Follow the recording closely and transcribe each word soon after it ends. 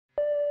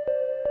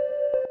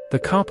The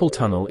carpal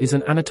tunnel is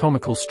an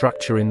anatomical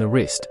structure in the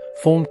wrist,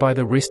 formed by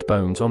the wrist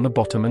bones on the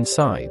bottom and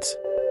sides,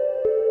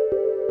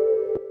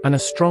 and a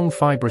strong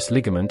fibrous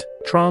ligament,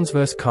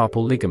 transverse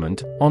carpal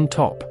ligament, on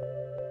top.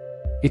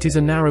 It is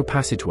a narrow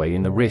passageway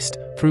in the wrist,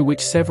 through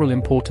which several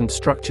important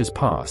structures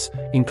pass,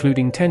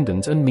 including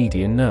tendons and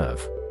median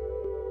nerve.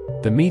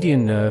 The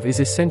median nerve is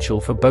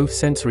essential for both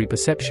sensory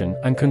perception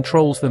and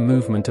controls the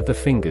movement of the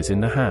fingers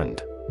in the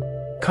hand.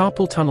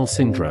 Carpal tunnel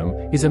syndrome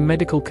is a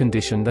medical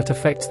condition that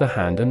affects the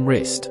hand and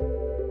wrist.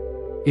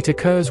 It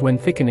occurs when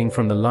thickening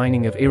from the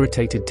lining of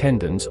irritated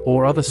tendons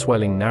or other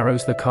swelling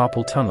narrows the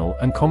carpal tunnel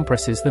and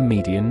compresses the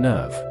median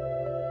nerve.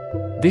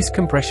 This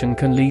compression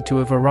can lead to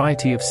a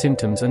variety of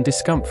symptoms and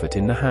discomfort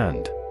in the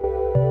hand.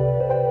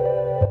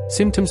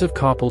 Symptoms of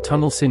carpal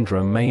tunnel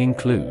syndrome may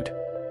include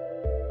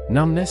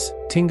numbness,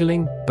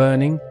 tingling,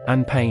 burning,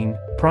 and pain,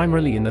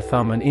 primarily in the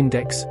thumb and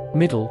index,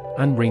 middle,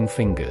 and ring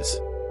fingers.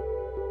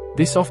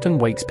 This often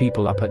wakes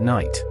people up at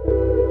night.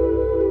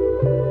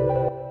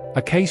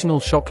 Occasional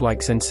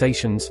shock-like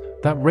sensations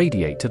that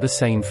radiate to the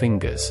same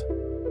fingers.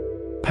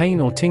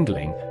 Pain or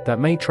tingling that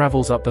may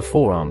travel up the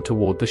forearm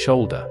toward the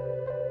shoulder.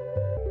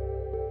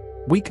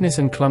 Weakness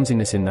and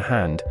clumsiness in the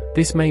hand,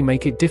 this may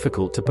make it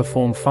difficult to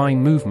perform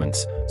fine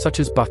movements,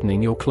 such as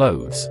buttoning your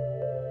clothes.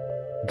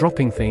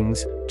 Dropping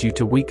things, due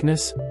to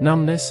weakness,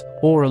 numbness,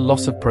 or a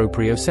loss of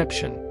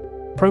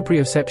proprioception.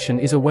 Proprioception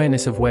is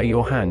awareness of where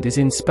your hand is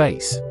in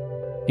space.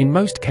 In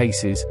most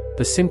cases,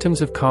 the symptoms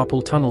of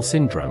carpal tunnel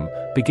syndrome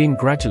begin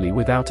gradually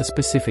without a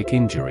specific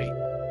injury.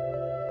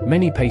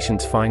 Many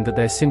patients find that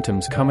their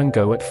symptoms come and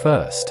go at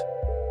first.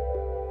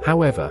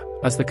 However,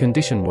 as the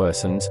condition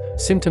worsens,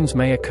 symptoms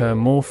may occur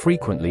more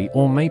frequently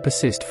or may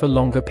persist for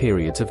longer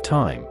periods of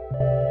time.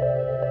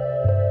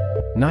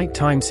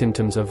 Nighttime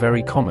symptoms are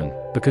very common,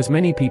 because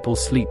many people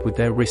sleep with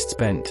their wrists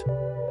bent.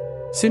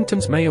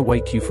 Symptoms may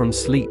awake you from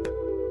sleep.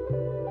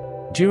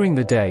 During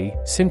the day,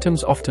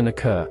 symptoms often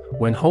occur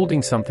when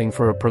holding something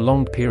for a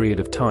prolonged period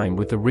of time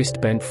with the wrist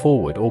bent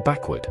forward or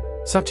backward,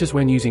 such as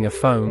when using a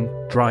phone,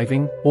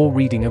 driving, or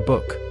reading a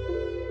book.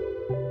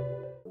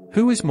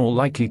 Who is more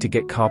likely to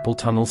get carpal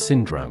tunnel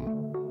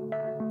syndrome?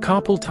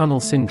 Carpal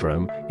tunnel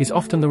syndrome is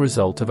often the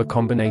result of a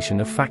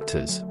combination of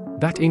factors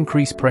that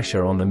increase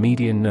pressure on the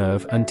median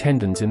nerve and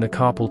tendons in the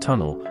carpal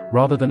tunnel,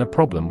 rather than a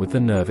problem with the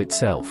nerve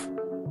itself.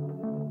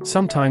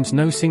 Sometimes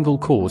no single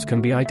cause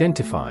can be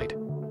identified.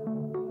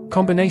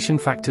 Combination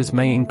factors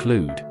may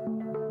include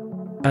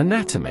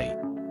anatomy.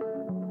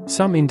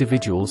 Some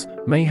individuals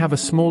may have a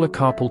smaller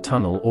carpal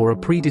tunnel or a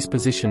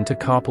predisposition to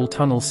carpal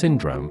tunnel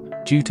syndrome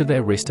due to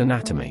their wrist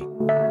anatomy.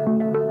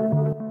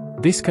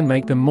 This can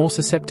make them more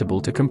susceptible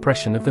to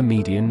compression of the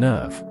median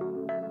nerve.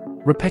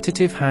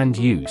 Repetitive hand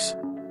use.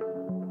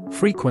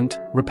 Frequent,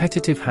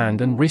 repetitive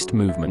hand and wrist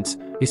movements,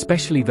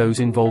 especially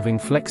those involving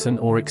flexion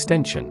or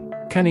extension,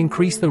 can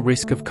increase the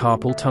risk of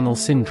carpal tunnel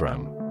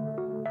syndrome.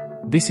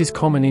 This is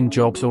common in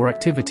jobs or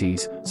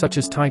activities, such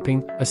as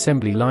typing,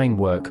 assembly line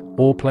work,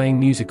 or playing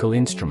musical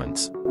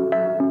instruments.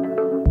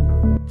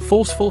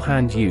 Forceful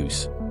hand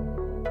use.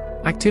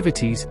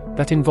 Activities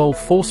that involve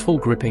forceful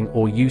gripping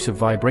or use of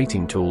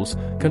vibrating tools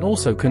can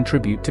also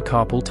contribute to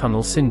carpal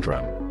tunnel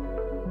syndrome.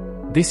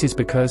 This is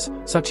because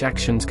such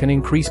actions can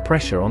increase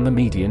pressure on the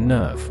median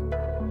nerve.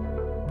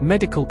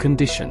 Medical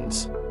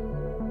conditions.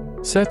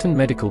 Certain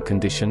medical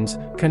conditions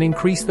can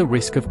increase the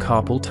risk of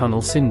carpal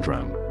tunnel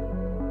syndrome.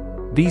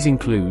 These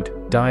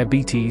include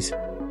diabetes,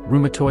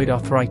 rheumatoid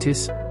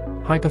arthritis,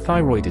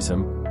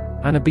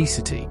 hypothyroidism, and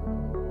obesity.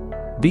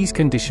 These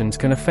conditions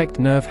can affect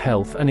nerve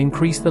health and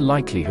increase the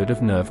likelihood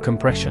of nerve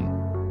compression.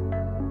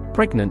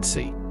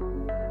 Pregnancy.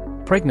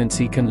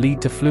 Pregnancy can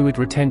lead to fluid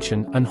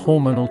retention and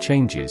hormonal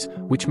changes,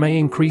 which may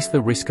increase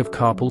the risk of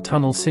carpal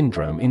tunnel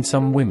syndrome in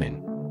some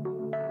women.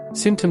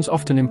 Symptoms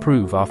often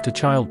improve after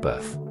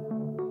childbirth.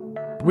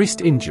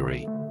 Wrist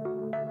injury.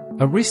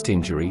 A wrist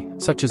injury,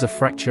 such as a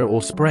fracture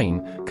or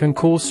sprain, can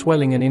cause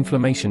swelling and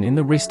inflammation in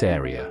the wrist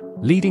area,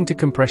 leading to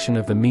compression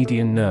of the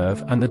median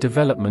nerve and the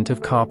development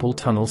of carpal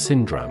tunnel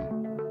syndrome.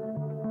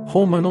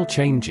 Hormonal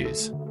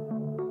changes.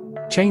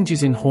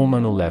 Changes in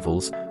hormonal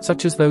levels,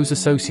 such as those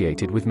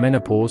associated with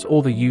menopause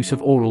or the use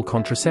of oral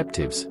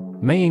contraceptives,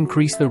 may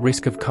increase the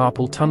risk of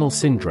carpal tunnel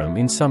syndrome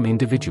in some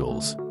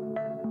individuals.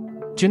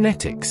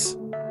 Genetics.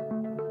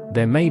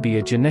 There may be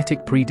a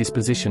genetic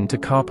predisposition to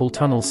carpal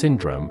tunnel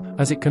syndrome,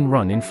 as it can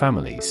run in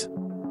families.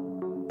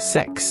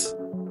 Sex.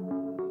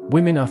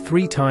 Women are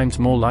 3 times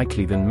more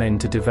likely than men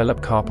to develop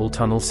carpal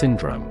tunnel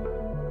syndrome.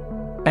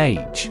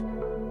 Age.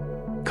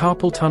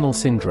 Carpal tunnel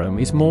syndrome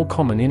is more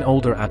common in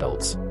older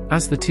adults,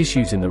 as the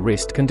tissues in the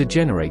wrist can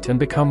degenerate and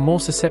become more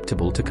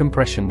susceptible to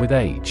compression with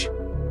age.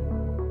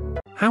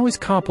 How is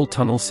carpal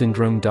tunnel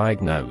syndrome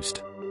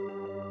diagnosed?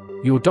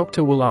 Your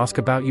doctor will ask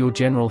about your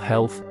general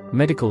health,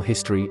 medical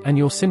history, and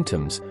your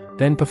symptoms,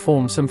 then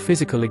perform some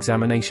physical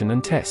examination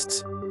and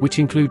tests, which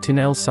include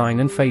Tinel's sign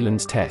and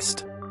Phelan's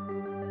test.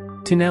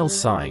 Tinel's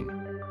sign.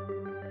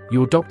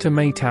 Your doctor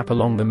may tap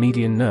along the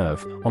median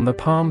nerve on the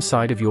palm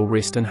side of your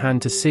wrist and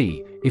hand to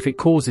see if it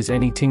causes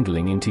any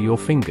tingling into your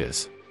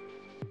fingers.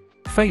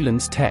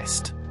 Phelan's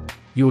test.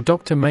 Your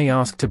doctor may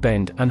ask to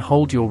bend and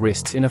hold your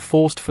wrists in a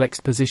forced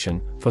flexed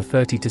position for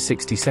 30 to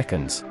 60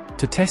 seconds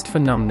to test for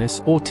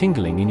numbness or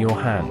tingling in your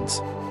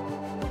hands.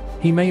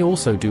 He may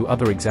also do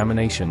other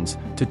examinations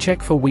to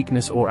check for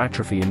weakness or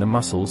atrophy in the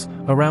muscles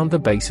around the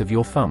base of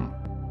your thumb.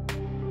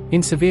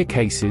 In severe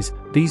cases,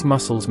 these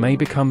muscles may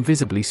become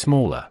visibly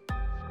smaller.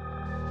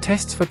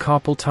 Tests for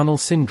carpal tunnel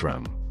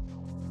syndrome.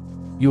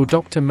 Your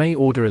doctor may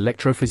order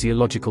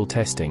electrophysiological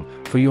testing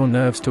for your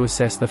nerves to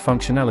assess the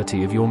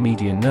functionality of your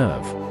median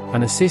nerve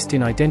and assist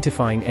in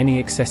identifying any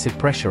excessive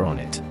pressure on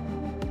it.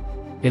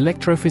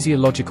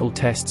 Electrophysiological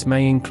tests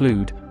may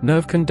include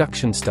nerve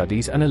conduction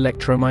studies and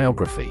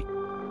electromyography.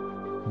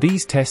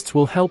 These tests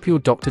will help your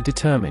doctor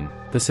determine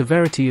the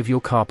severity of your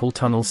carpal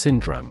tunnel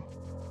syndrome,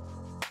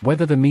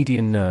 whether the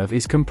median nerve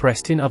is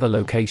compressed in other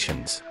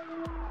locations,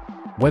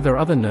 whether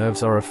other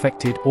nerves are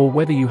affected, or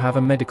whether you have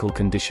a medical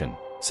condition,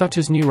 such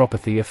as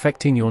neuropathy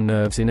affecting your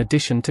nerves in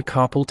addition to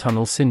carpal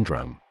tunnel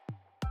syndrome.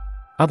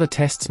 Other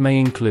tests may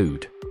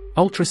include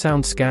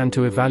ultrasound scan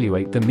to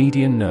evaluate the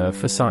median nerve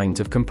for signs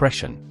of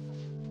compression,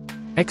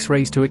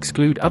 X-rays to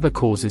exclude other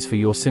causes for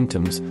your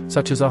symptoms,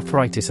 such as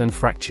arthritis and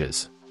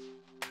fractures.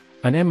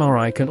 An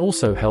MRI can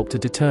also help to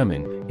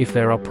determine if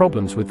there are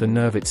problems with the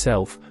nerve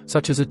itself,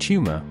 such as a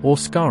tumor or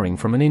scarring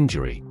from an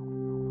injury.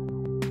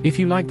 If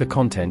you like the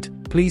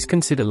content, please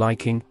consider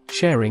liking,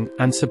 sharing,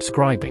 and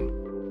subscribing.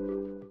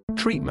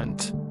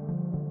 Treatment.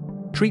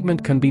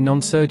 Treatment can be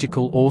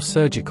non-surgical or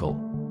surgical.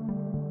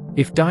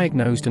 If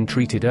diagnosed and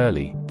treated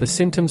early, the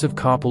symptoms of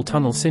carpal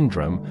tunnel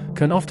syndrome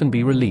can often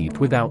be relieved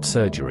without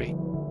surgery.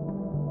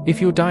 If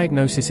your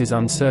diagnosis is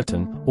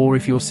uncertain, or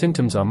if your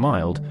symptoms are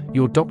mild,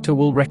 your doctor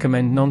will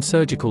recommend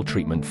non-surgical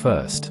treatment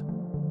first.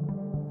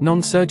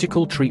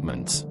 Non-surgical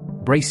treatments.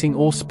 Bracing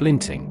or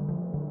splinting.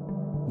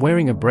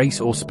 Wearing a brace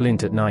or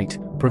splint at night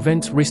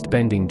prevents wrist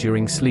bending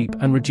during sleep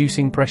and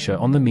reducing pressure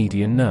on the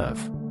median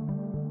nerve.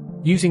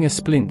 Using a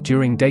splint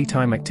during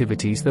daytime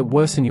activities that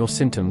worsen your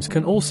symptoms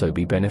can also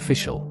be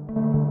beneficial.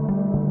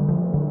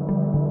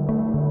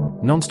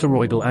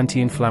 Non-steroidal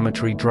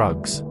anti-inflammatory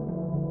drugs.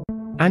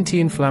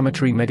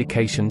 Anti-inflammatory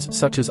medications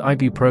such as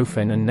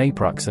ibuprofen and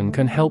naproxen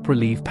can help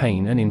relieve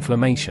pain and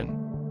inflammation.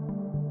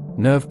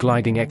 Nerve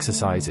gliding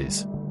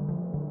exercises.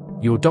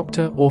 Your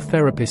doctor or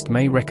therapist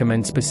may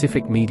recommend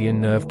specific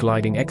median nerve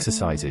gliding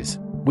exercises,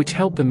 which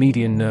help the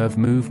median nerve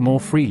move more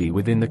freely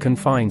within the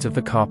confines of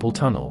the carpal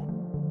tunnel.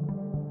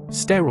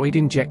 Steroid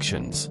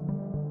injections.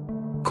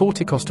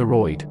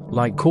 Corticosteroid,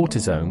 like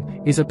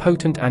cortisone, is a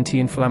potent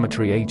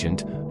anti-inflammatory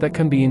agent that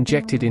can be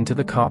injected into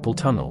the carpal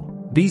tunnel.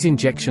 These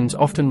injections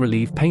often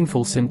relieve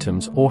painful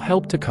symptoms or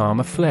help to calm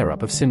a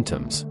flare-up of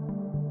symptoms.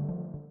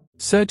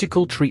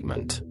 Surgical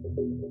treatment.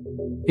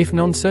 If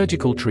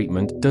non-surgical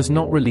treatment does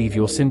not relieve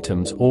your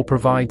symptoms or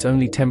provides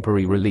only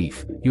temporary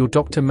relief, your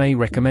doctor may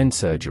recommend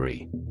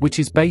surgery, which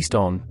is based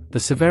on the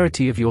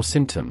severity of your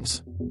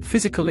symptoms,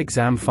 physical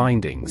exam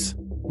findings,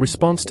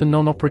 response to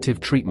non-operative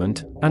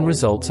treatment, and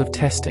results of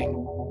testing.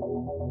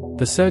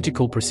 The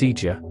surgical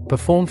procedure,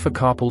 performed for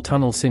carpal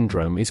tunnel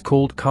syndrome, is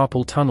called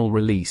carpal tunnel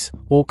release,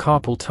 or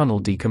carpal tunnel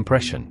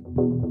decompression.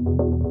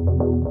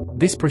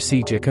 This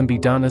procedure can be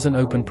done as an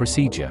open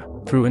procedure,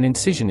 through an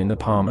incision in the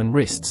palm and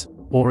wrists,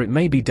 or it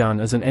may be done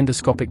as an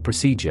endoscopic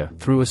procedure,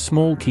 through a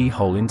small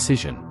keyhole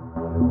incision.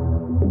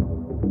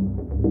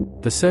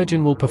 The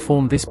surgeon will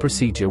perform this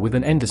procedure with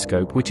an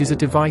endoscope, which is a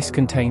device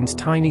contains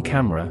tiny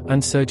camera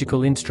and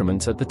surgical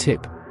instruments at the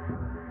tip.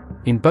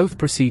 In both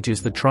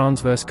procedures, the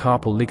transverse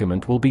carpal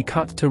ligament will be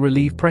cut to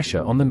relieve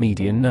pressure on the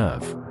median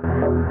nerve.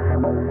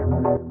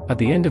 At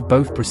the end of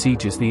both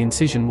procedures, the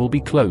incision will be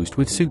closed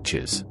with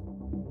sutures.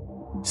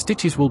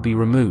 Stitches will be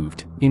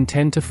removed in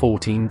 10 to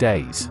 14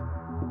 days.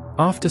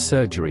 After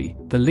surgery,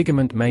 the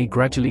ligament may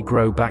gradually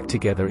grow back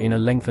together in a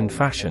lengthened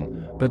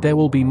fashion, but there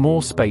will be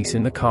more space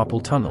in the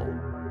carpal tunnel,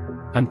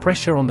 and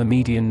pressure on the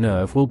median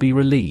nerve will be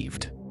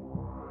relieved.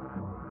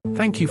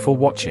 Thank you for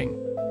watching.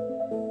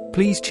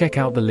 Please check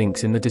out the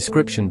links in the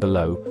description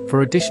below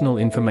for additional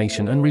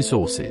information and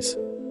resources.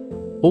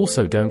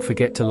 Also, don't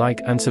forget to like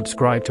and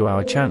subscribe to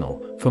our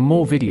channel for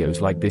more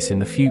videos like this in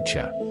the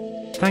future.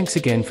 Thanks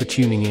again for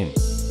tuning in.